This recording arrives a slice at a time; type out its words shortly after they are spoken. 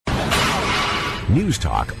News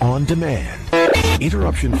Talk on demand.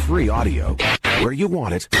 Interruption-free audio where you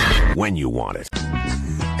want it, when you want it.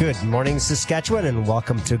 Good morning, Saskatchewan, and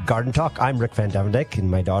welcome to Garden Talk. I'm Rick Van Devendijk,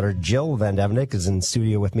 and my daughter Jill Van Devendijk is in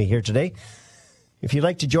studio with me here today. If you'd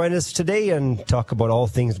like to join us today and talk about all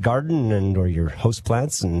things garden and or your house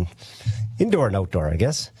plants and indoor and outdoor, I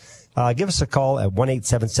guess, give us a call at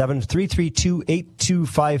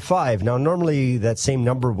 1-877-332-8255. Now, normally that same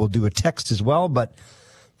number will do a text as well, but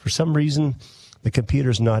for some reason the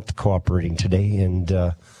computer's not cooperating today and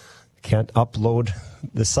can't upload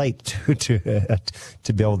the site to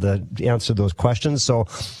be able to answer those questions. So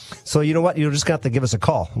you know what? You'll just have to give us a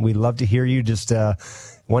call. We'd love to hear you. Just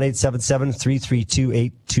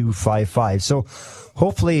 1-877-332-8255. So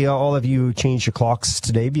hopefully all of you changed your clocks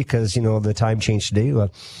today because, you know, the time changed today.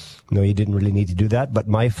 Well, no, you didn't really need to do that. But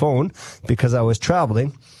my phone, because I was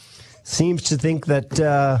traveling, seems to think that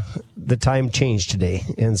the time changed today.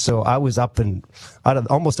 And so I was up and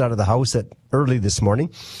almost out of the house early this morning,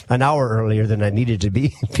 an hour earlier than I needed to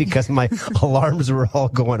be because my alarms were all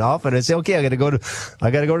going off. And I said, okay, I got to go to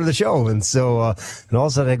the show. And so, and all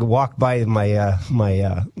of a sudden I walk by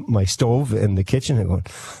my stove in the kitchen and go,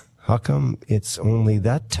 how come it's only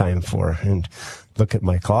that time for? And look at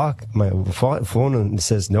my clock, my phone, and it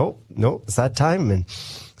says, no, it's that time. And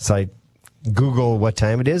so I Google what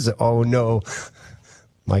time it is. Oh no,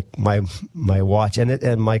 my watch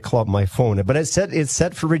and my phone. But it's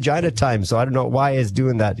set for Regina time, so I don't know why it's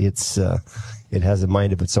doing that. It has a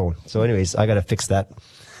mind of its own. So, anyways, I got to fix that.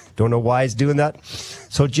 Don't know why it's doing that.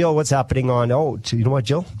 So, Jill, what's happening on? You know what,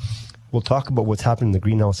 Jill? We'll talk about what's happening in the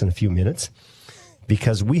greenhouse in a few minutes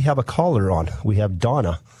because we have a caller on. We have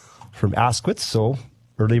Donna from Asquith. So,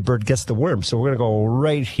 early bird gets the worm. So we're gonna go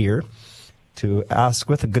right here to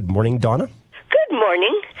Asquith. Good morning, Donna. Good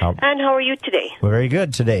morning. And how are you today? We're very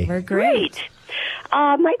good today. We're great.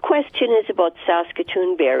 My question is about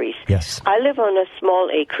Saskatoon berries. Yes. I live on a small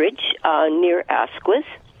acreage near Asquith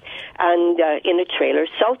and in a trailer.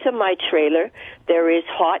 South of my trailer, there is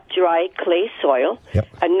hot, dry clay soil. Yep.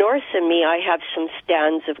 And north of me, I have some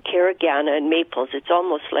stands of carragana and maples. It's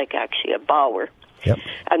almost like actually a bower. Yep.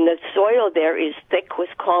 And the soil there is thick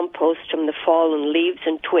with compost from the fallen leaves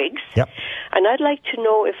and twigs. Yep. And I'd like to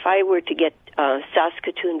know if I were to get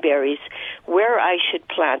Saskatoon berries, where I should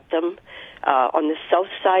plant them, on the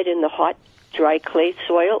south side in the hot, dry clay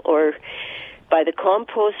soil or by the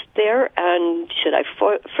compost there, and should I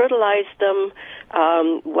fertilize them?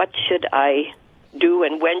 What should I do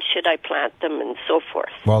and when should I plant them and so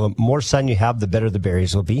forth? Well, the more sun you have, the better the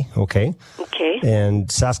berries will be, okay? Okay.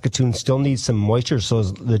 And Saskatoon still needs some moisture, so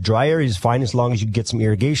the dry area is fine as long as you get some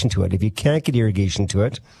irrigation to it. If you can't get irrigation to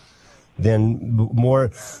it, then the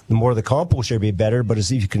more the compost area be better, but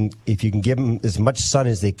if you can give them as much sun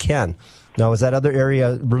as they can. Now, is that other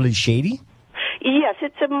area really shady? Yes,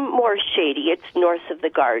 it's more shady. It's north of the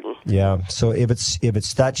garden. Yeah, so if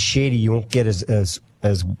it's that shady, you won't get as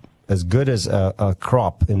good as a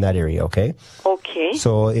crop in that area, okay? Okay.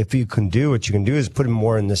 So what you can do is put them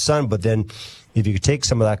more in the sun, but then if you could take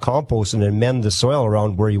some of that compost and amend the soil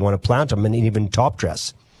around where you want to plant them and even top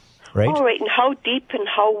dress, right? All right, and how deep and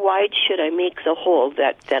how wide should I make the hole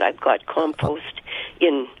that I've got compost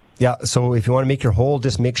in? Yeah, so if you want to make your hole,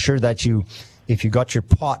 just make sure that if you got your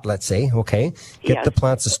pot, let's say, okay, get Yes. the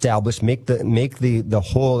plants established, make the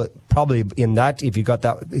hole probably in that, if you got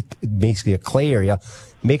that basically a clay area,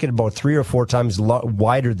 make it about 3 or 4 times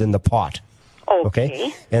wider than the pot.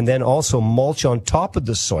 Okay. And then also mulch on top of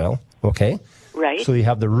the soil, okay? Right. So you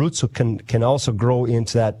have the roots can also grow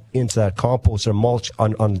into that compost or mulch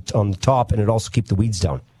on the top, and it also keep the weeds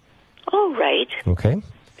down. All right. Okay.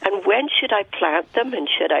 And when should I plant them, and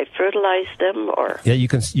should I fertilize them, or? Yeah, you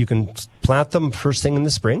can plant them first thing in the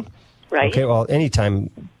spring. Right. Okay. Well, anytime.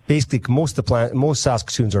 Basically, most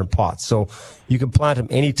Saskatoons are in pots, so you can plant them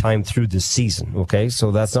anytime through the season. Okay, so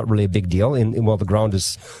that's not really a big deal. The ground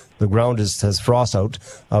has frost out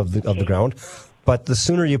of the ground, but the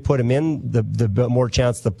sooner you put them in, the more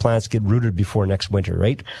chance the plants get rooted before next winter,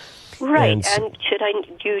 right? Right. And should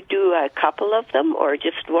you do a couple of them or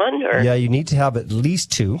just one? Or? Yeah, you need to have at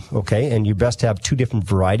least 2. Okay, and you best have 2 different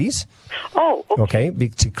varieties. Oh, okay.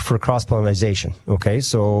 For cross pollination. Okay,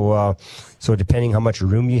 so depending how much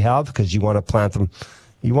room you have, because you want to plant them,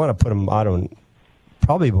 you want to put them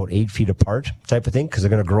probably about 8 feet apart, type of thing, because they're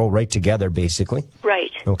going to grow right together, basically. Right.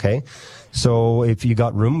 Okay, so if you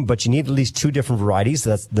got room, but you need at least 2 different varieties.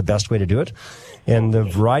 That's the best way to do it. And the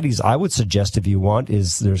varieties I would suggest if you want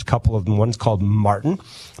is there's a couple of them. One's called Martin.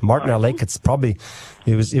 I like. It's probably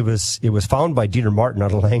it was found by Dieter Martin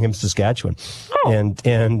out of Langham, Saskatchewan,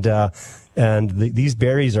 and And these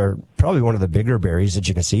berries are probably one of the bigger berries that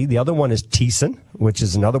you can see. The other one is Teeson, which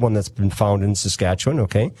is another one that's been found in Saskatchewan,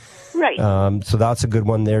 okay? Right. So that's a good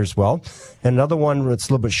one there as well. And another one that's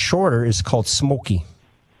a little bit shorter is called Smoky.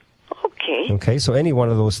 Okay. Okay, so any one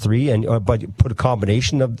of those three, and but put a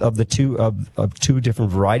combination of the two of two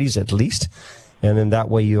different varieties at least, and then that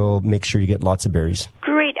way you'll make sure you get lots of berries.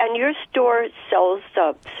 Great. And your store sells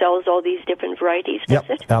all these different varieties, does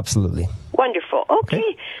it? Absolutely. Wonderful.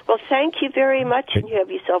 Okay. Well, thank you very much, Great. and you have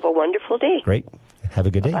yourself a wonderful day. Great. Have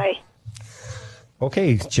a good day. Bye.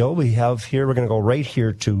 Okay, Jill, we're going to go right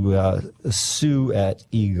here to Sue at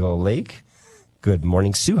Eagle Lake. Good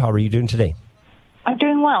morning, Sue. How are you doing today? I'm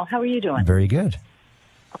doing well. How are you doing? Very good.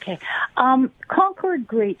 Okay. Concord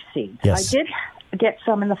grape seeds. Yes. I did get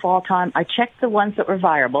some in the fall time. I checked the ones that were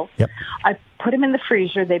viable. Yep. I put them in the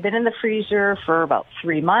freezer. They've been in the freezer for about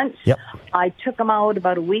 3 months. Yep. I took them out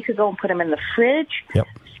about a week ago and put them in the fridge. Yep.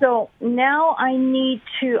 So now I need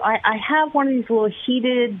to, I have one of these little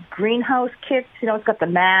heated greenhouse kits. You know, it's got the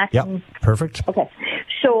mat. Yep. And, Perfect. okay.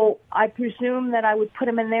 So I presume that I would put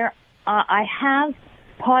them in there. I have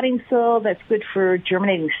potting soil that's good for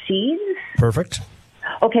germinating seeds. Perfect.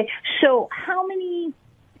 Okay, so how many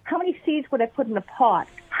seeds would I put in a pot?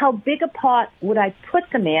 How big a pot would I put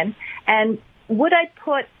them in? And would I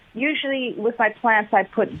put, usually with my plants, I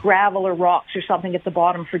put gravel or rocks or something at the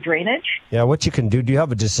bottom for drainage. Yeah, what you can do you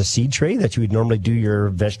have just a seed tray that you would normally do your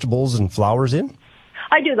vegetables and flowers in?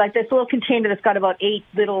 I do, like this little container that's got about 8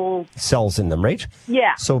 little cells in them, right?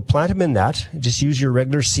 Yeah. So plant them in that. Just use your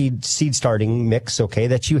regular seed starting mix, okay,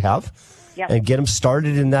 that you have. Yep. And get them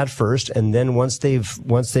started in that first, and then once they've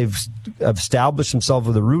established themselves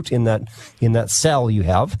with a root in that cell you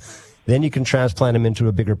have, then you can transplant them into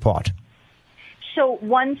a bigger pot. So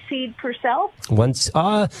 1 seed per cell?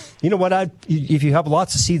 You know what? If you have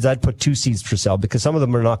lots of seeds, I'd put 2 seeds per cell because some of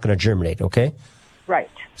them are not going to germinate. Okay. Right.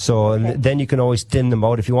 So okay. Then you can always thin them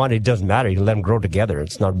out if you want. It doesn't matter. You can let them grow together.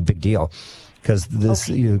 It's not a big deal. Because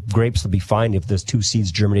grapes will be fine if there's 2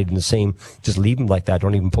 seeds germinate in the same. Just leave them like that.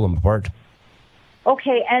 Don't even pull them apart.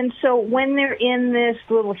 Okay, and so when they're in this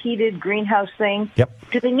little heated greenhouse thing, yep.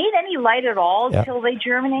 do they need any light at all until they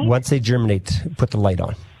germinate? Once they germinate, put the light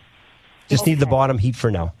on. Just need the bottom heat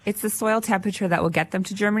for now. It's the soil temperature that will get them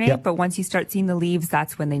to germinate, but once you start seeing the leaves,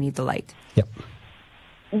 that's when they need the light. Yep.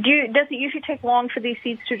 Does it usually take long for these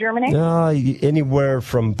seeds to germinate? Anywhere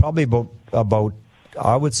from probably about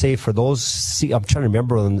I would say for those, I'm trying to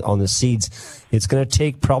remember on the seeds, it's going to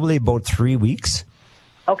take probably about 3 weeks.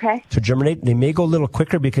 Okay. To germinate. They may go a little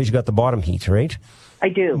quicker because you got the bottom heat, right? I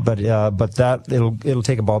do. But that it'll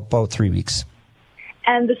take about 3 weeks.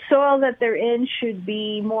 And the soil that they're in should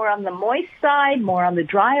be more on the moist side, more on the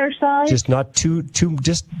drier side? Just not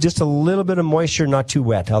just a little bit of moisture, not too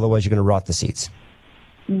wet. Otherwise, you're going to rot the seeds.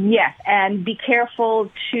 Yes, and be careful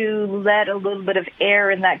to let a little bit of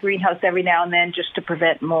air in that greenhouse every now and then just to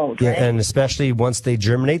prevent mold. Yeah, right? and especially once they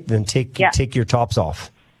germinate, then take your tops off.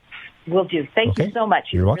 Will do. Thank you so much.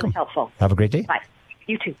 You're welcome. Really helpful. Have a great day. Bye.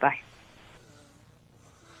 You too. Bye.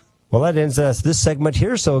 Well, that ends this segment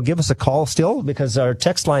here, so give us a call still because our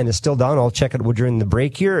text line is still down. I'll check it during the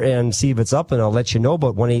break here and see if it's up, and I'll let you know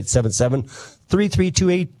about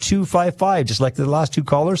 1-877-332-8255. Just like the last 2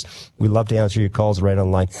 callers, we love to answer your calls right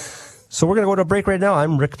online. So we're going to go to a break right now.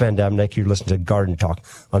 I'm Rick Van Damnek. You're listening to Garden Talk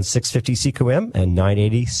on 650 CQM and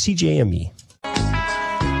 980 CJME.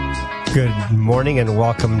 Good morning and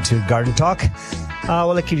welcome to Garden Talk.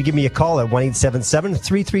 I'll like you to give me a call at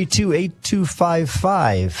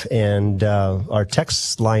 1-877-332-8255. And our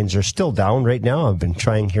text lines are still down right now. I've been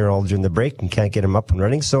trying here all during the break and can't get them up and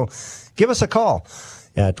running. So give us a call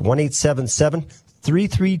at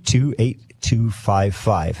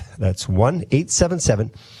 1-877-332-8255. That's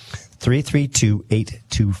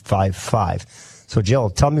 1-877-332-8255. So, Jill,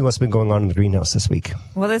 tell me what's been going on in the greenhouse this week.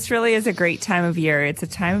 Well, this really is a great time of year. It's a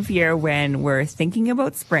time of year when we're thinking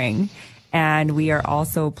about spring, and we are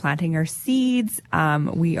also planting our seeds.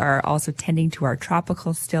 We are also tending to our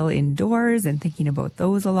tropicals still indoors and thinking about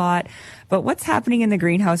those a lot. But what's happening in the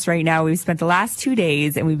greenhouse right now, we've spent the last 2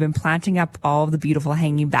 days and we've been planting up all of the beautiful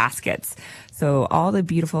hanging baskets. So all the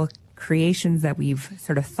beautiful creations that we've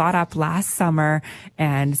sort of thought up last summer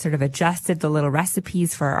and sort of adjusted the little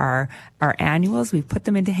recipes for our annuals. We've put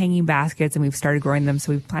them into hanging baskets and we've started growing them.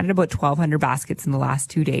 So we've planted about 1,200 baskets in the last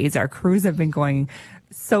 2 days. Our crews have been going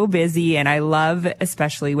so busy, and I love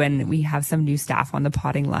especially when we have some new staff on the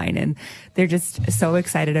potting line and they're just so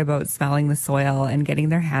excited about smelling the soil and getting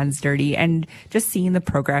their hands dirty and just seeing the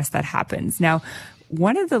progress that happens. Now,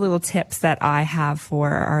 one of the little tips that I have for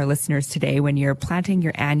our listeners today when you're planting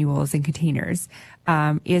your annuals in containers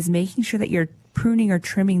is making sure that you're pruning or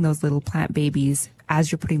trimming those little plant babies as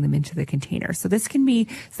you're putting them into the container. So this can be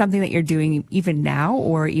something that you're doing even now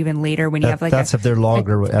or even later when you have like that's if they're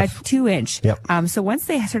longer. a 2-inch. Yep. So once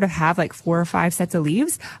they sort of have like 4 or 5 sets of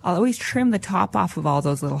leaves, I'll always trim the top off of all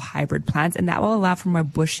those little hybrid plants, and that will allow for more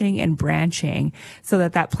bushing and branching so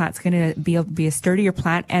that plant's going to be able to be a sturdier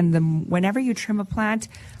plant. And whenever you trim a plant,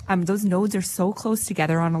 those nodes are so close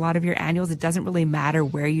together on a lot of your annuals, it doesn't really matter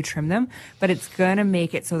where you trim them, but it's going to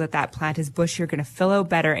make it so that plant is bushy. You're going to fill out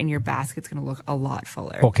better, and your basket's going to look a lot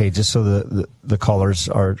fuller. Okay, just so the callers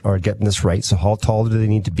are getting this right. So how tall do they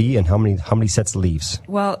need to be, and how many sets of leaves?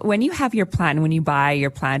 Well, when you have your plant, when you buy your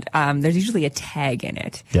plant, there's usually a tag in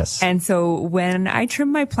it. Yes. And so when I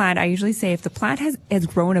trim my plant, I usually say if the plant has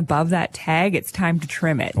grown above that tag, it's time to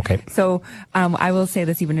trim it. Okay. So I will say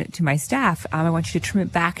this even to my staff. I want you to trim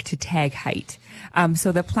it back to tag height.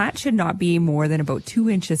 So the plant should not be more than about 2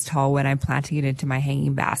 inches tall when I'm planting it into my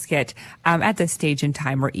hanging basket at this stage in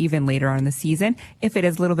time, or even later on in the season. If it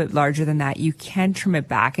is a little bit larger than that, you can trim it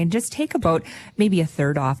back and just take about maybe a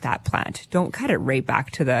third off that plant. Don't cut it right back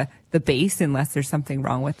to the base unless there's something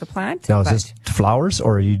wrong with the plant. Now, is this flowers,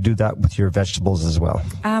 or you do that with your vegetables as well?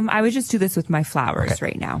 I would just do this with my flowers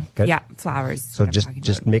right now. Good. Yeah, flowers. So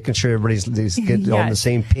just making sure everybody's get on the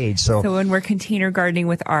same page. So when we're container gardening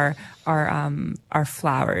with our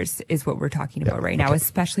flowers is what we're talking about right now,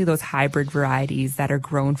 especially those hybrid varieties that are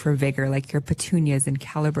grown for vigor, like your petunias and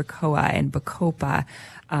calibrachoa and bacopa,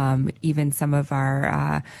 even some of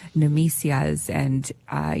our nemesias and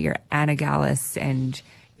your anagallis and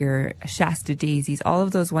your Shasta daisies, all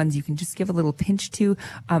of those ones you can just give a little pinch to.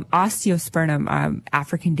 Osteospermum,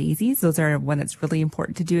 African daisies, those are one that's really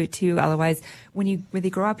important to do it too. Otherwise, when they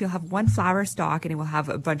grow up, you'll have one flower stalk and it will have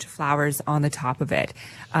a bunch of flowers on the top of it.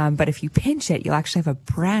 But if you pinch it, you'll actually have a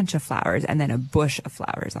branch of flowers and then a bush of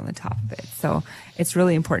flowers on the top of it. So it's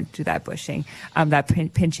really important to do that bushing,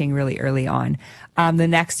 pinching really early on. The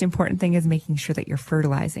next important thing is making sure that you're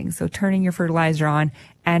fertilizing. So turning your fertilizer on,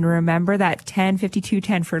 and remember that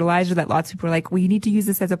 10-52-10 fertilizer that lots of people are like, well, you need to use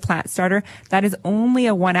this as a plant starter. That is only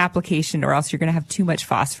a one application, or else you're going to have too much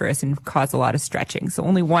phosphorus and cause a lot of stretching. So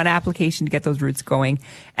only one application to get those roots going,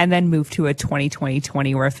 and then move to a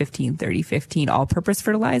 20-20-20 or a 15-30-15 all-purpose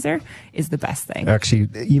fertilizer is the best thing. Actually,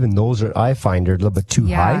 even those I find are a little bit too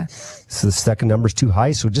high. So the second number is too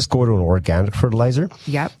high. So just go to an organic fertilizer.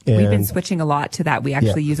 Yep. We've been switching a lot to that. We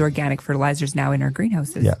actually use organic fertilizers now in our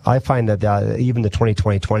greenhouses. Yeah. I find that even the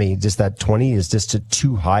 20-20-20, just that 20 is just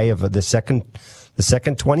too high of the second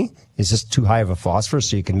 20 is just too high of a phosphorus,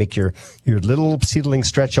 so you can make your little seedling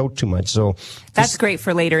stretch out too much. So that's great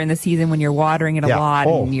for later in the season when you're watering it a lot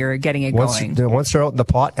and you're getting it going. Once they're out in the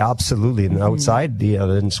pot, absolutely. And outside,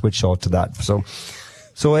 then switch out to that.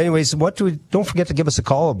 So anyways, don't forget to give us a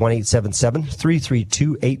call at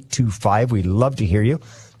 1-877-332-825. We'd love to hear you.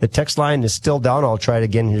 The text line is still down. I'll try it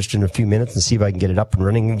again here just in a few minutes and see if I can get it up and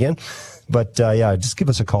running again. But just give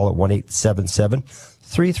us a call at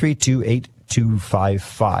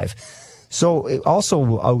 1-877-332-8255. So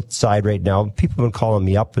also outside right now, people have been calling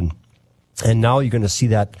me up, and now you're going to see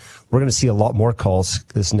that we're going to see a lot more calls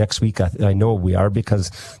this next week. I know we are, because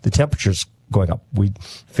the temperature's going up. We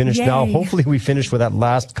finished now. Hopefully we finished with that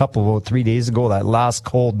last couple of 3 days ago, that last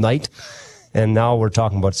cold night. And now we're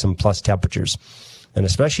talking about some plus temperatures, and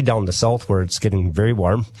especially down in the south where it's getting very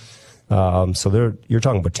warm. So you're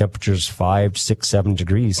talking about temperatures 5, 6, 7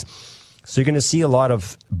 degrees. So you're going to see a lot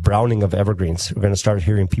of browning of evergreens. We're going to start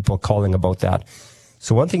hearing people calling about that.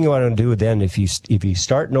 So one thing you want to do then, if you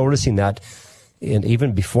start noticing that, and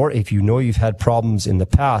even before, if you know you've had problems in the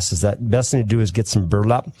past, is that the best thing to do is get some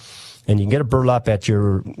burlap. And you can get a burlap at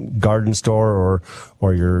your garden store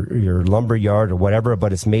or your lumber yard or whatever,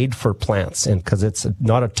 but it's made for plants, and because it's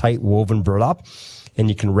not a tight woven burlap. And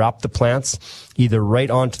you can wrap the plants either right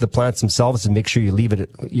onto the plants themselves, and make sure you leave it.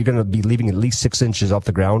 You're going to be leaving at least 6 inches off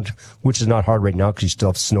the ground, which is not hard right now because you still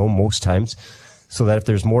have snow most times. So that if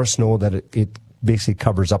there's more snow, that it basically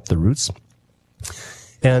covers up the roots.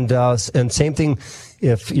 And same thing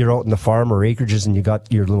if you're out in the farm or acreages and you got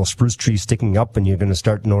your little spruce trees sticking up, and you're going to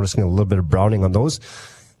start noticing a little bit of browning on those.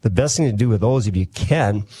 The best thing to do with those, if you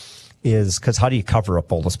can, is, because how do you cover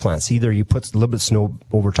up all those plants? Either you put a little bit of snow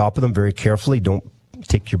over top of them very carefully. Don't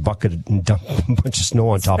take your bucket and dump a bunch of snow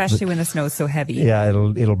on top of it. Especially when the snow is so heavy. Yeah,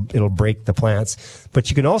 it'll break the plants. But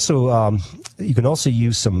you can also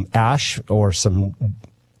use some ash, or some,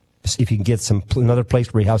 if you can get another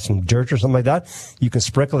place where you have some dirt or something like that, you can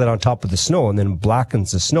sprinkle it on top of the snow, and then it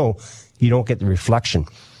blackens the snow. You don't get the reflection.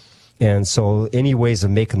 And so any ways of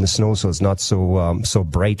making the snow so it's not so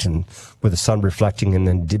bright and with the sun reflecting, and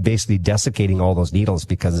then basically desiccating all those needles,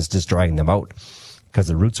 because it's just drying them out. because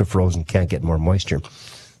the roots are frozen, can't get more moisture.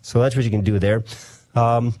 So that's what you can do there.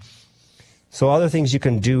 So other things you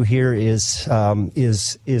can do here is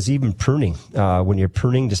even pruning. When you're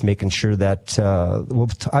pruning, just making sure that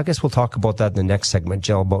I guess we'll talk about that in the next segment,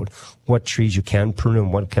 Jill, about what trees you can prune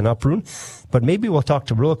and what cannot prune. But maybe we'll talk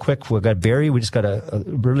to real quick. We've got Barry. We just got a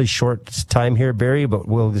really short time here, Barry, but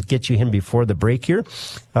we'll get you in before the break here.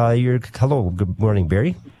 Hello, good morning,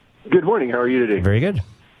 Barry. Good morning. How are you today? Very good.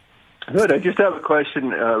 Good. I just have a question,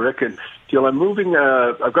 Rick and Jill. I'm moving.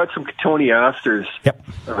 I've got some Cotoneasters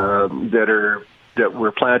that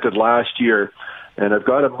were planted last year, and I've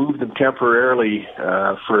got to move them temporarily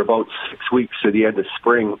for about 6 weeks to the end of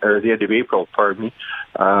spring or the end of April. Pardon me,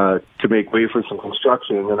 to make way for some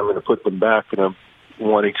construction, and then I'm going to put them back. And I'm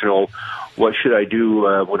wanting to know what should I do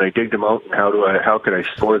when I dig them out, and how can I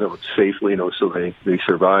store them safely, so they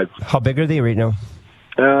survive. How big are they right now?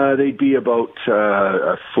 They'd be about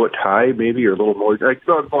a foot high, maybe, or a little more.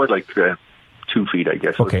 More like 2 feet, I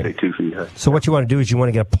guess. Okay. Let's say 2 feet high. So what you want to do is you want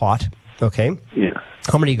to get a pot. Okay. Yeah.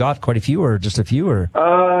 How many you got? Quite a few, or just a few, or?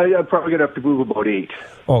 Yeah, I'm probably gonna have to move about 8.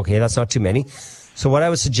 Okay, that's not too many. So what I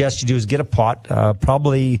would suggest you do is get a pot.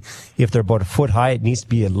 Probably, if they're about a foot high, it needs to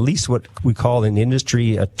be at least what we call in the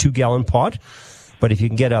industry a 2-gallon pot. But if you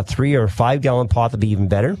can get a 3 or 5 gallon pot, that'd be even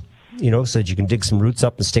better. So that you can dig some roots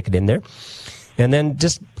up and stick it in there. And then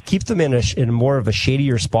just keep them in more of a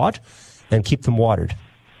shadier spot and keep them watered.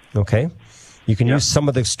 Okay? You can use some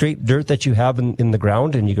of the straight dirt that you have in the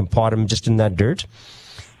ground, and you can pot them just in that dirt.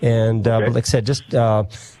 And but like I said, just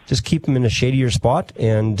keep them in a shadier spot.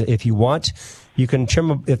 And if you want, you can trim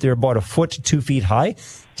them if they're about a foot to 2 feet high.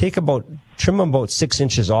 Trim them about 6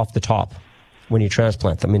 inches off the top when you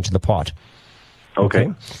transplant them into the pot.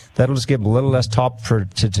 Okay. That'll just give them a little less top for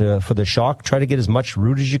the shock. Try to get as much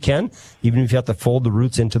root as you can, even if you have to fold the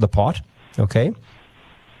roots into the pot. Okay.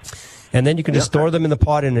 And then you can just store them in the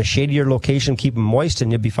pot in a shadier location, keep them moist,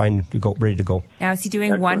 and you'll be fine. You go ready to go. Now, is he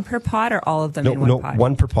doing one per pot or all of them in one pot? No,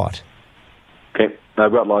 one per pot. Okay.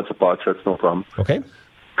 I've got lots of pots. That's no problem. Okay.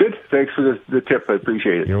 Good. Thanks for the tip. I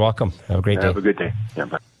appreciate it. You're welcome. Have a great day. Have a good day. Yeah,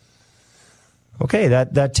 bye. Okay,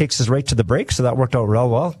 that takes us right to the break, so that worked out real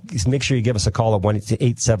well. Just make sure you give us a call at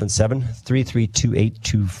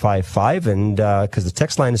 1-877-332-8255, and because the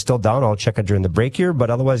text line is still down, I'll check it during the break here, but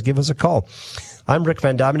otherwise give us a call. I'm Rick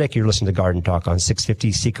Van Dominick. You're listening to Garden Talk on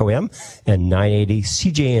 650 CKOM and 980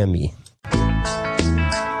 CJME.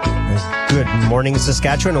 Good morning,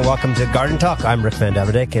 Saskatchewan, and welcome to Garden Talk. I'm Rick Van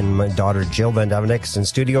Dominick, and my daughter Jill Van Dominick is in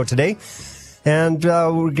studio today. And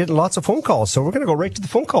we're getting lots of phone calls. So we're going to go right to the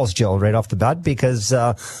phone calls, Jill, right off the bat, because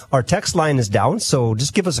our text line is down. So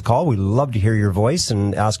just give us a call. We'd love to hear your voice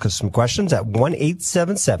and ask us some questions at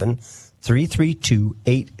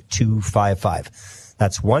 1-877-332-8255.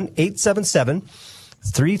 That's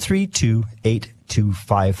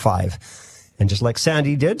 1-877-332-8255. And just like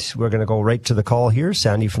Sandy did, we're going to go right to the call here.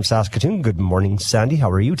 Sandy from Saskatoon. Good morning, Sandy.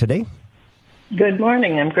 How are you today? Good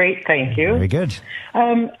morning. I'm great, thank you. Very good.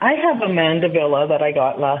 I have a mandevilla that I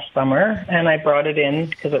got last summer, and I brought it in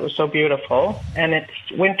because it was so beautiful, and it's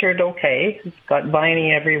wintered okay. It's got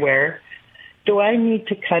viney everywhere. Do I need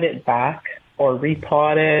to cut it back or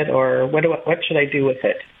repot it, or what should I do with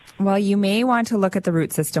it? Well, you may want to look at the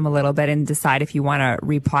root system a little bit and decide if you want to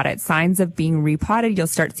repot it. Signs of being repotted, you'll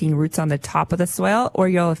start seeing roots on the top of the soil, or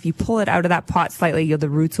if you pull it out of that pot slightly, the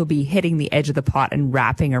roots will be hitting the edge of the pot and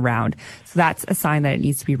wrapping around. So that's a sign that it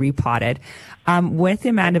needs to be repotted. With the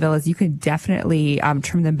mandevillas, you can definitely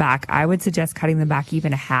trim them back. I would suggest cutting them back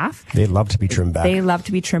even a half. They love to be trimmed back. They love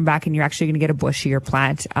to be trimmed back, and you're actually going to get a bushier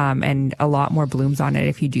plant and a lot more blooms on it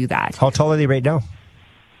if you do that. How tall are they right now?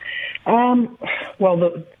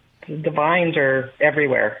 Well, the vines are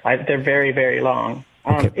everywhere. They're very, very long.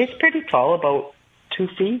 It's pretty tall, about 2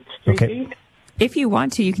 feet, 3 feet. If you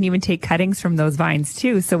want to, you can even take cuttings from those vines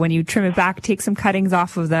too. So when you trim it back, take some cuttings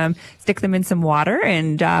off of them, stick them in some water,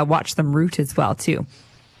 and watch them root as well too.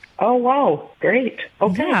 Oh, wow. Great.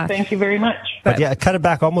 Okay. Yeah. Thank you very much. But yeah, cut it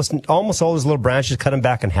back almost all those little branches, cut them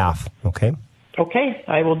back in half. Okay. Okay.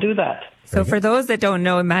 I will do that. So for those that don't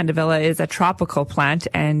know, mandevilla is a tropical plant,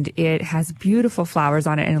 and it has beautiful flowers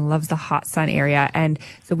on it, and it loves the hot sun area. And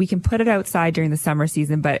so we can put it outside during the summer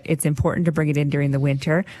season, but it's important to bring it in during the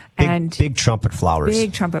winter. Big trumpet flowers.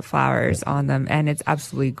 Big trumpet flowers on them, and it's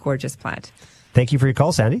absolutely gorgeous plant. Thank you for your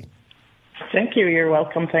call, Sandy. Thank you. You're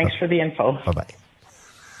welcome. Thanks for the info. Bye-bye.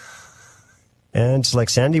 And just like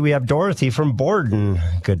Sandy, we have Dorothy from Borden.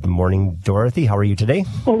 Good morning, Dorothy. How are you today?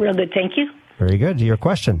 Oh, real good. Thank you. Very good. Your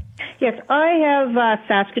question. Yes, I have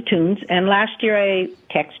Saskatoons, and last year I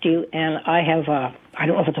texted you, and I have, I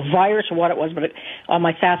don't know if it's a virus or what it was, but on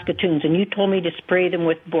my Saskatoons, and you told me to spray them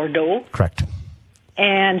with Bordeaux. Correct.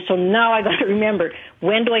 And so now I got to remember,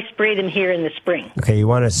 when do I spray them here in the spring? Okay, you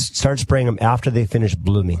want to start spraying them after they finish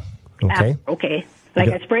blooming. Okay. Okay. Like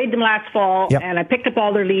I sprayed them last fall, and I picked up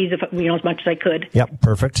all their leaves, as much as I could. Yep,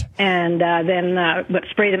 perfect. And but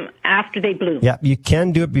spray them after they bloom. Yeah, you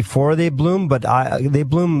can do it before they bloom, but they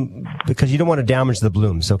bloom because you don't want to damage the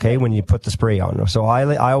blooms, okay, when you put the spray on. So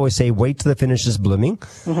I always say wait till it finishes blooming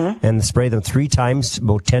and spray them 3 times,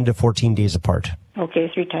 about 10 to 14 days apart. Okay,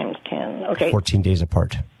 3 times 10. Okay. 14 days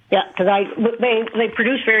apart. Yeah, because they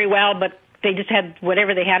produce very well, but they just had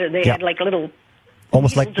whatever they had. They had like little...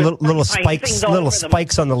 Almost like little spikes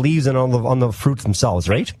on the leaves and on the fruits themselves,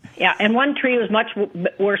 right? Yeah, and one tree was much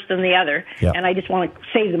worse than the other, and I just want to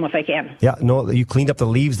save them if I can. Yeah, no, you cleaned up the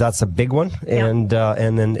leaves. That's a big one, and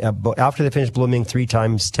then after they finish blooming, 3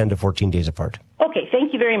 times, 10 to 14 days apart. Okay,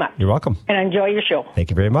 thank you very much. You're welcome. And enjoy your show.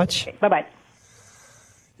 Thank you very much. Okay, bye-bye.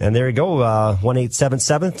 And there you go,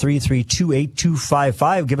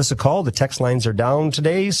 1-877-332-8255. Give us a call. The text lines are down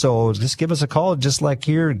today, so just give us a call, just like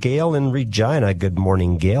here, Gail in Regina. Good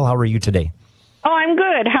morning, Gail. How are you today? Oh, I'm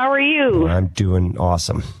good. How are you? I'm doing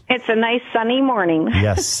awesome. It's a nice sunny morning.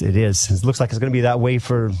 Yes, it is. It looks like it's going to be that way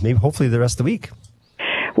for hopefully the rest of the week.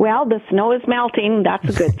 Well, the snow is melting. That's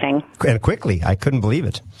a good thing. And quickly. I couldn't believe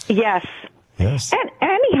it. Yes. Yes. And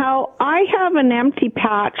anyhow, I have an empty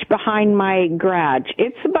patch behind my garage.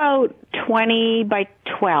 It's about 20 by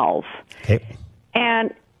 12. Okay.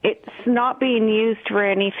 And it's not being used for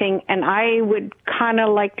anything, and I would kind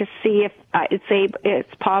of like to see if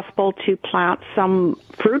it's possible to plant some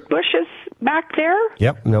fruit bushes back there.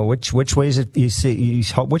 Yep. No, which way is it?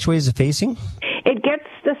 Which way is it facing? It gets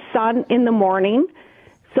the sun in the morning,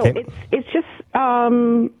 so it's just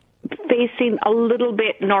facing a little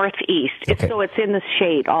bit northeast. Okay. So it's in the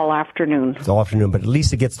shade all afternoon. It's all afternoon, but at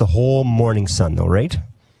least it gets the whole morning sun, though, right?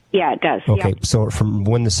 Yeah, it does. Okay, Yep. So from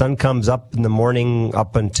when the sun comes up in the morning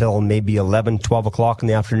up until maybe 11, 12 o'clock in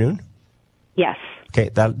the afternoon? Yes.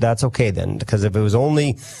 Okay, that's okay then, because if it was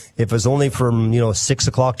only from 6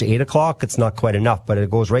 o'clock to 8 o'clock, it's not quite enough. But it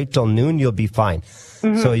goes right till noon, you'll be fine.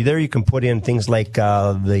 Mm-hmm. So there you can put in things like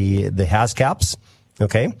the Has caps.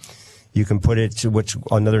 Okay, you can put it, which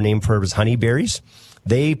another name for it is honeyberries.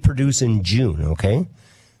 They produce in June. Okay,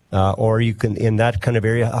 or you can in that kind of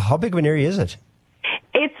area. How big of an area is it?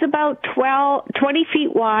 It's about 20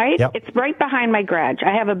 feet wide. Yep. It's right behind my garage.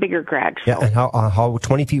 I have a bigger garage. Yeah, and how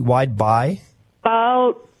 20 feet wide by?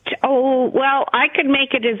 I could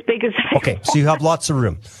make it as big as I Okay, so you have lots of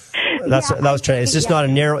room. That was trying. It's just not a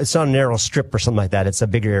narrow. It's not a narrow strip or something like that. It's a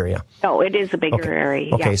bigger area. No, it is a bigger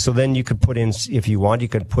area. Okay, yeah. so then you could put in, if you want, you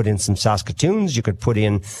could put in some Saskatoons. You could put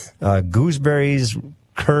in gooseberries,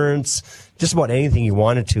 currants, just about anything you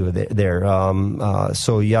wanted to there.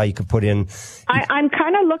 So yeah, you could put in. I'm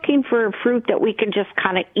kind of looking for a fruit that we can just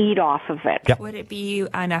kind of eat off of it. Yep. Would it be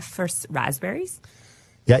enough for raspberries?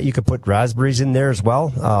 Yeah, you could put raspberries in there as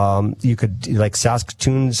well. You could, like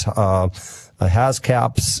Saskatoons, Has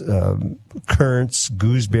caps, currants,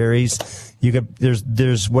 gooseberries. You could,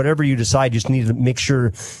 there's whatever you decide. You just need to make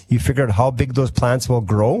sure you figure out how big those plants will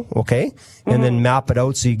grow, okay? And then map it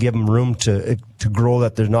out so you give them room to grow,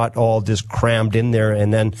 that they're not all just crammed in there.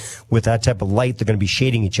 And then with that type of light, they're going to be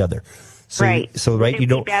shading each other. So, right. Right, you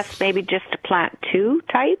don't. Would it be best maybe just to plant 2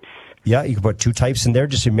 types? Yeah, you can put 2 types in there.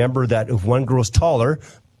 Just remember that if one grows taller,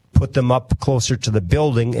 put them up closer to the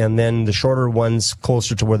building, and then the shorter ones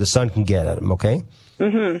closer to where the sun can get at them, okay?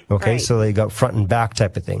 Mm-hmm. Okay, right. So they got front and back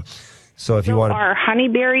type of thing. So if you want our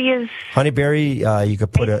honeyberry is you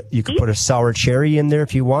could put a sour cherry in there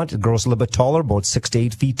if you want. It grows a little bit taller, about 6 to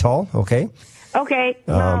 8 feet tall, okay? Okay.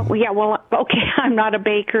 Okay. I'm not a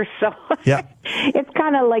baker, so yeah, it's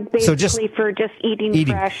kind of like basically for just eating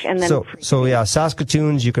fresh and then. So yeah,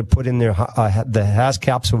 Saskatoons you could put in there. The Has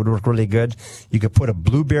caps would work really good. You could put a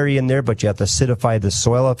blueberry in there, but you have to acidify the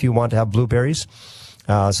soil if you want to have blueberries.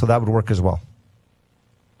 So that would work as well.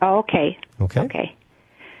 Oh, okay. Okay. Okay.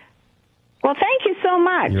 Well, thank you so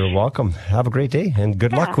much. You're welcome. Have a great day, and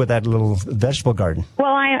good luck with that little vegetable garden.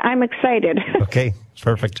 Well, I'm excited. Okay,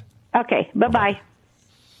 perfect. Okay, bye-bye.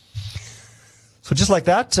 So just like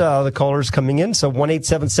that, the caller's coming in. So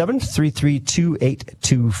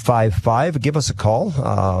 1-877-332-8255. Give us a call.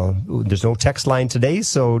 There's no text line today,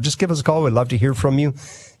 so just give us a call. We'd love to hear from you.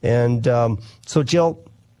 And so, Jill,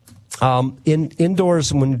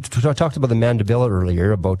 indoors, when we talked about the mandevilla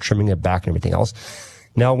earlier, about trimming it back and everything else,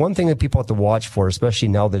 now one thing that people have to watch for, especially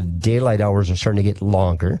now that daylight hours are starting to get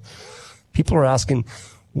longer, people are asking,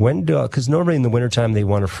 Because normally in the wintertime they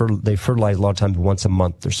they fertilize a lot of times once a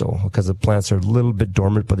month or so because the plants are a little bit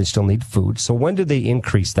dormant, but they still need food. So when do they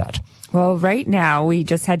increase that? Well, right now we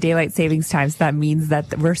just had daylight savings time, so that means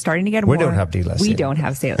that we're starting to get more. We don't have daylight savings. We don't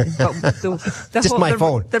have savings. But just my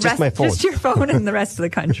phone. Just your phone and the rest of the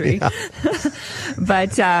country.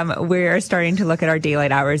 But we're starting to look at our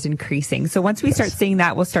daylight hours increasing. So once we start seeing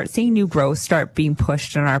that, we'll start seeing new growth start being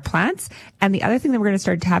pushed on our plants. And the other thing that we're going to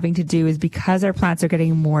start having to do is because our plants are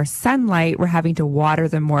getting more sunlight, we're having to water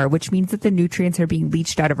them more, which means that the nutrients are being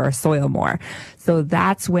leached out of our soil more. So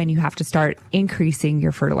that's when you have to start increasing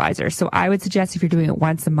your fertilizer. So I would suggest if you're doing it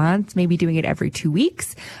once a month, maybe doing it every 2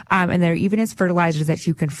 weeks. And there even is fertilizers that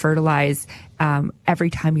you can fertilize every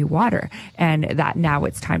time you water. And that now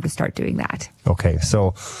it's time to start doing that. Okay.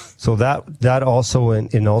 So that also,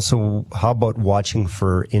 and also how about watching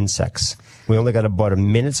for insects? We only got about a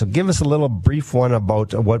minute, so give us a little brief one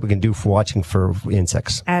about what we can do for watching for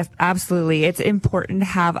insects. Absolutely. It's important to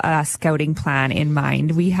have a scouting plan in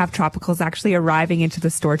mind. We have tropicals actually arriving into the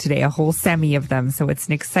store today, a whole semi of them, so it's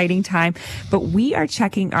an exciting time. But we are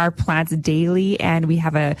checking our plants daily, and we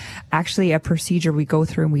have actually a procedure we go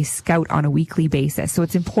through and we scout on a weekly basis. So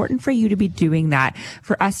it's important for you to be doing that.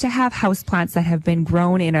 For us to have houseplants that have been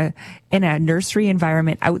grown in a nursery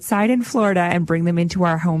environment outside in Florida and bring them into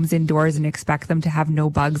our homes indoors and expect them to have no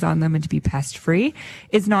bugs on them and to be pest free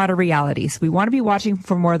is not a reality. So we want to be watching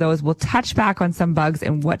for more of those. We'll touch back on some bugs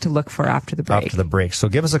and what to look for after the break. So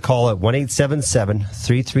give us a call at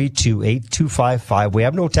 1-877-332-8255. We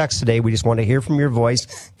have no text today. We just want to hear from your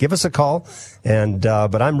voice. Give us a call. And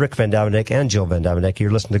but I'm Rick Van Davenek and Jill Van Davenek.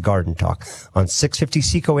 You're listening to Garden Talk on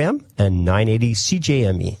 650 CKOM and 980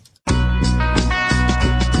 CJME.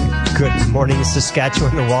 Good morning,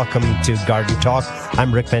 Saskatchewan, and welcome to Garden Talk.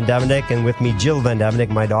 I'm Rick Van Davenek, and with me, Jill Van Davenek,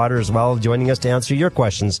 my daughter as well, joining us to answer your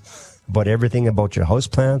questions about everything about your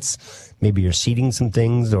houseplants. Maybe you're seeding some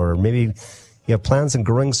things, or maybe you have plans on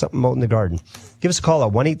growing something out in the garden. Give us a call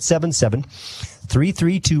at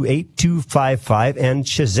 1-877-332-8255, and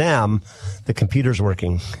Shazam, the computer's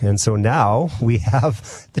working. And so now we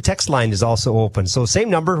have, the text line is also open. So same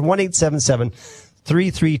number,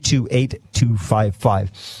 1-877-332-8255.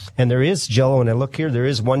 And there is, Jello, when I look here, there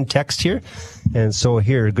is one text here. And so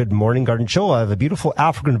here, good morning, Garden Show. I have a beautiful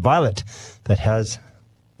African violet that has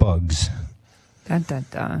bugs. Dun, dun,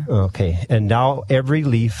 dun. Okay. And now every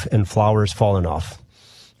leaf and flower is falling off.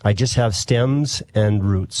 I just have stems and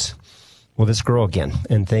roots. Will this grow again?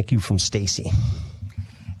 And thank you from Stacy.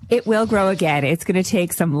 It will grow again. It's going to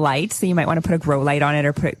take some light, so you might want to put a grow light on it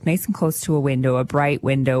or put it nice and close to a window, a bright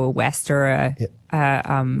window, a west or a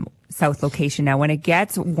south location. Now, when it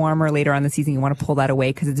gets warmer later on in the season, you want to pull that away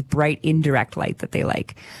because it's bright indirect light that they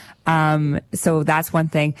like. So that's one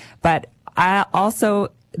thing. But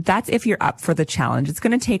that's if you're up for the challenge. It's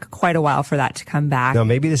going to take quite a while for that to come back. Now,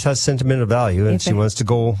 maybe this has sentimental value and she wants to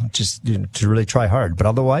go just to really try hard. But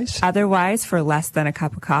otherwise, for less than a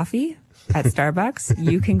cup of coffee at Starbucks,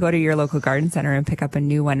 you can go to your local garden center and pick up a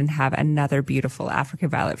new one and have another beautiful African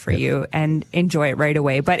violet for you and enjoy it right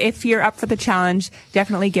away. But if you're up for the challenge,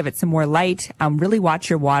 definitely give it some more light. Really watch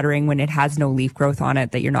your watering when it has no leaf growth on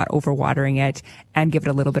it, that you're not overwatering it, and give it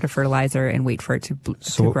a little bit of fertilizer and wait for it to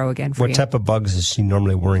grow again for you. What type of bugs is she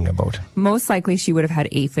normally worrying about? Most likely she would have had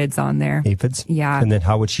aphids on there. Aphids? Yeah. And then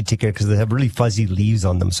how would she take care? Because they have really fuzzy leaves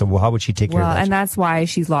on them. So how would she take care of that? Well, and that's why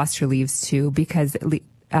she's lost her leaves too, because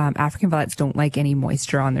African violets don't like any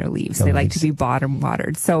moisture on their leaves. They like to be bottom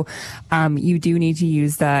watered. So you do need to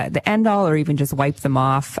use the end all, or even just wipe them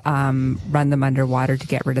off, run them under water to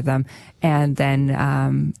get rid of them. And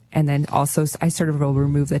then also I sort of will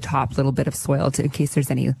remove the top little bit of soil in case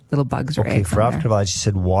there's any little bugs or eggs. Okay, for African violets, you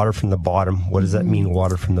said water from the bottom. What does that mean,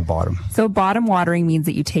 water from the bottom? So bottom watering means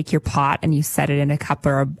that you take your pot and you set it in a cup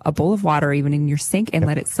or a bowl of water, or even in your sink, and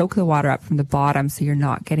let it soak the water up from the bottom so you're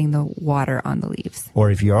not getting the water on the leaves.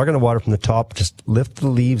 Or if you are going to water from the top, just lift the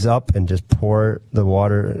leaves up and just pour the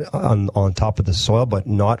water on top of the soil, but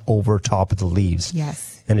not over top of the leaves. Yes.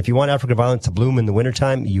 And if you want African violet to bloom in the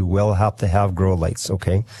wintertime, you will have to have grow lights,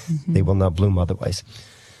 okay? Mm-hmm. They will not bloom otherwise.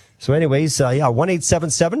 So anyways,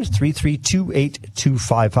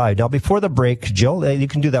 1-877-332-8255. Now, before the break, Jill, you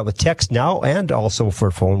can do that with text now and also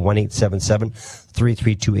for phone, 1-877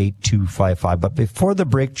 332-8255. But before the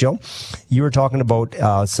break, Jill, you were talking about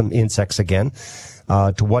some insects again,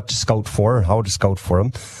 to what to scout for, how to scout for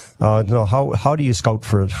them. How do you scout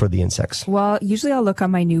for the insects? Well, usually I'll look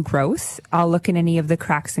on my new growth. I'll look in any of the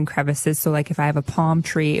cracks and crevices. So like if I have a palm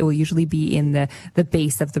tree, it will usually be in the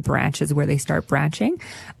base of the branches where they start branching.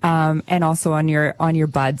 And also on your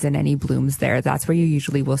buds and any blooms there. That's where you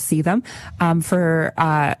usually will see them. For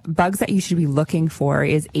bugs that you should be looking for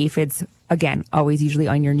is aphids. Again, always usually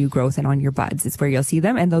on your new growth and on your buds. It's where you'll see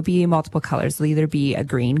them, and they'll be multiple colors. They'll either be a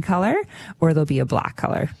green color or they'll be a black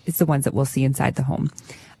color. It's the ones that we'll see inside the home.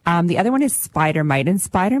 The other one is spider mite. And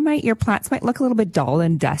spider mite, your plants might look a little bit dull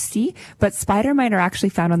and dusty, but spider mite are actually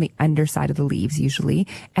found on the underside of the leaves usually,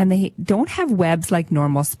 and they don't have webs like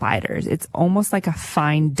normal spiders. It's almost like a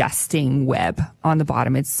fine dusting web on the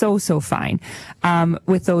bottom. It's so fine.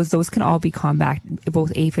 With those can all be combated,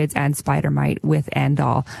 both aphids and spider mite with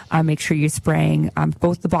Endol. Make sure you're spraying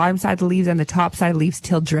both the bottom side of the leaves and the top side of the leaves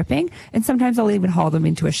till dripping, and sometimes I'll even haul them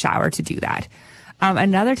into a shower to do that.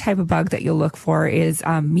 Another type of bug that you'll look for is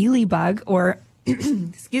mealybug or,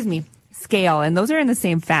 excuse me, scale. And those are in the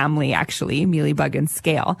same family, actually, mealybug and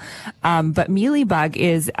scale. But mealybug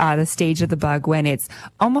is the stage of the bug when it's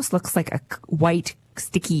almost looks like a white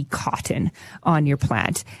sticky cotton on your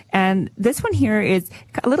plant. And this one here is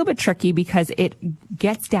a little bit tricky because it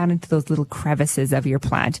gets down into those little crevices of your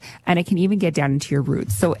plant, and it can even get down into your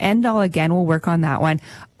roots. So Endol, again, will work on that one.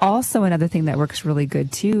 Also, another thing that works really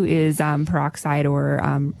good too is peroxide or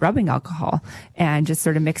rubbing alcohol, and just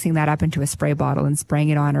sort of mixing that up into a spray bottle and spraying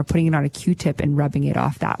it on, or putting it on a Q-tip and rubbing it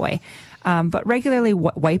off that way. But regularly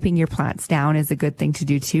wiping your plants down is a good thing to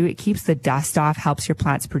do too. It keeps the dust off, helps your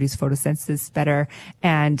plants produce photosynthesis better,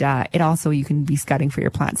 and it also, you can be scudding for your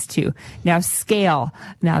plants too. Now, scale.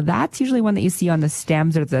 Now, that's usually one that you see on the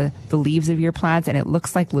stems or the leaves of your plants, and it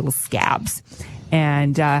looks like little scabs.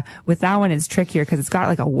 And with that one, it's trickier because it's got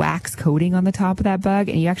like a wax coating on the top of that bug,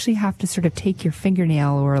 and you actually have to sort of take your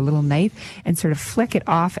fingernail or a little knife and sort of flick it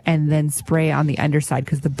off and then spray on the underside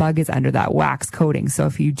because the bug is under that wax coating. So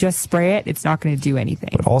if you just spray it, it's not going to do anything.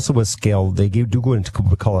 But also with scale, they do go into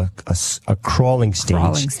what we call a crawling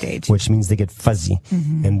stage. Which means they get fuzzy.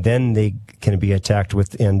 Mm-hmm. And then they can be attacked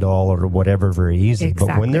with Endol or whatever very easily.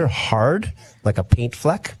 Exactly. But when they're hard, like a paint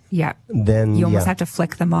fleck, then you almost have to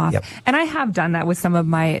flick them off. Yep. And I have done that with some of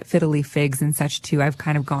my fiddly figs and such too. I've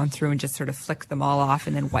kind of gone through and just sort of flicked them all off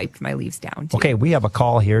and then wiped my leaves down too. Okay, we have a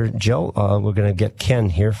call here, Jill. We're going to get Ken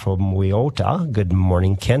here from Waiota. Good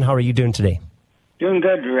morning, Ken. How are you doing today? Doing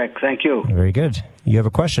good, Rick. Thank you. Very good. You have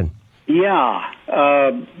a question? Yeah.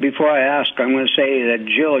 Before I ask, I'm going to say that,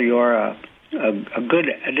 Jill, you're a good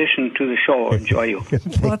addition to the show. I enjoy you.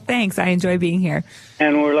 Well, thanks. I enjoy being here.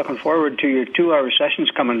 And we're looking forward to your 2-hour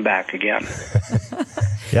sessions coming back again.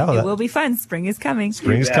 It will be fun. Spring is coming.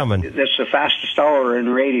 Spring is coming. That's the fastest hour in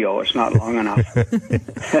radio. It's not long enough.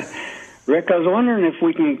 Rick, I was wondering if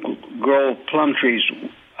we can grow plum trees.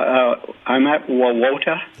 I'm at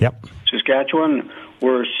Waiota, Saskatchewan.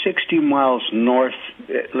 We're 60 miles north,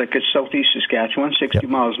 like it's southeast Saskatchewan, 60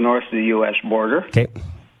 miles north of the U.S. border. Okay.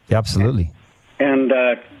 Absolutely. And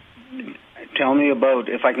tell me about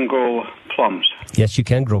if I can grow plums. Yes, you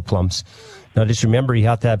can grow plums. Now, just remember, you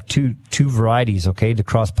have to have two varieties, okay, to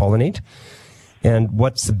cross-pollinate. And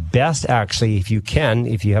what's the best, actually, if you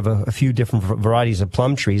have a few different varieties of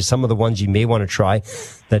plum trees, some of the ones you may want to try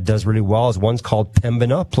that does really well is one's called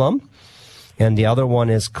Pembina plum, and the other one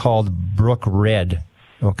is called Brook Red,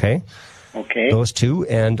 okay? Okay. Those two.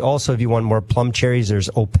 And also, if you want more plum cherries, there's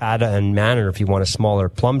Opata and Manor if you want a smaller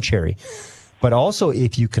plum cherry. But also,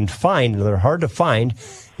 if you can find, they're hard to find,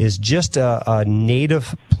 is just a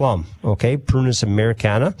native plum, okay? Prunus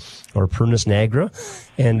americana or Prunus nigra.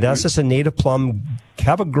 And that's just a native plum.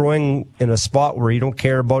 Have it growing in a spot where you don't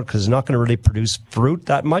care about because it's not going to really produce fruit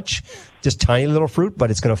that much, just tiny little fruit,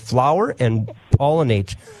 but it's going to flower and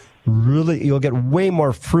pollinate. Really, you'll get way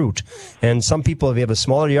more fruit. And some people, if you have a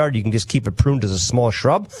smaller yard, you can just keep it pruned as a small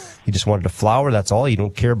shrub. You just want it to flower, that's all. You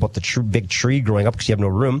don't care about the big tree growing up because you have no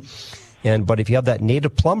room. But if you have that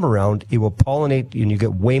native plum around, it will pollinate and you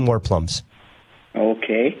get way more plums.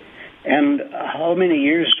 Okay. And how many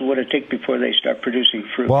years would it take before they start producing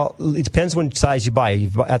fruit? Well, it depends what size you buy.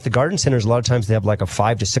 At the garden centers, a lot of times they have like a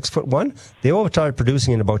 5 to 6 foot one. They will start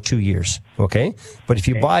producing in about 2 years. Okay. But if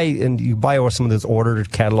you buy some of those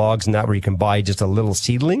ordered catalogs and that where you can buy just a little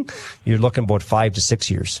seedling, you're looking about 5 to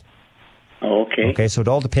 6 years. Okay. Okay. So it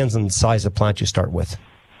all depends on the size of the plant you start with.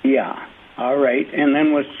 Yeah. All right. And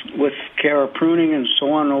then with care of pruning and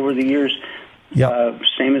so on over the years,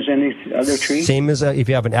 same as any other tree? Same as if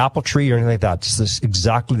you have an apple tree or anything like that. It's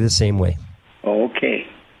exactly the same way. Okay.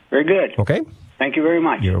 Very good. Okay. Thank you very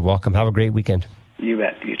much. You're welcome. Have a great weekend. You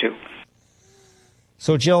bet. You too.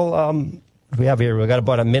 So, Jill, we got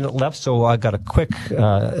about a minute left, so I got a quick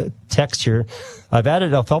text here. I've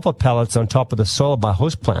added alfalfa pellets on top of the soil of my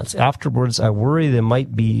houseplants. Afterwards, I worry there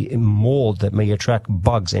might be mold that may attract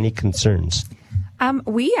bugs. Any concerns?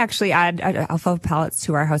 We actually add alfalfa pellets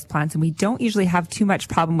to our houseplants, and we don't usually have too much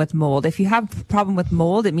problem with mold. If you have a problem with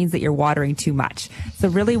mold, it means that you're watering too much. So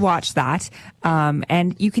really watch that.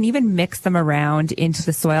 And you can even mix them around into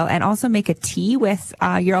the soil and also make a tea with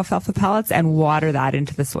your alfalfa pellets and water that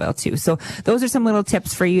into the soil too. So those are some little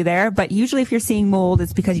tips for you there. But usually if you're seeing mold,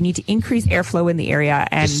 it's because you need to increase airflow in the area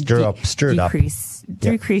and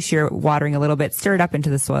decrease your watering a little bit, stir it up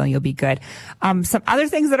into the soil, and you'll be good. Some other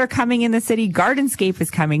things that are coming in the city, Gardenscape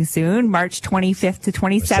is coming soon, March 25th to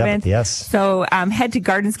 27th. Yes. So head to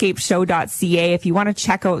gardenscapeshow.ca if you want to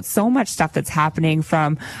check out so much stuff that's happening,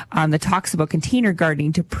 from the talks about container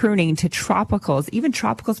gardening to pruning to tropicals, even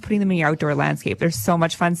tropicals, putting them in your outdoor landscape. There's so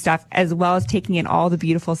much fun stuff, as well as taking in all the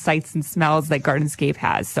beautiful sights and smells that Gardenscape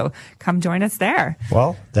has. So come join us there.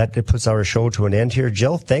 Well, that puts our show to an end here.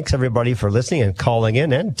 Jill, thanks everybody for listening and calling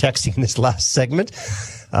in and texting this last segment.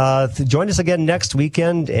 Join us again next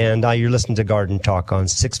weekend, and you're listening to Garden Talk on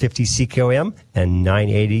 650 CKOM and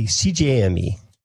 980 CJME.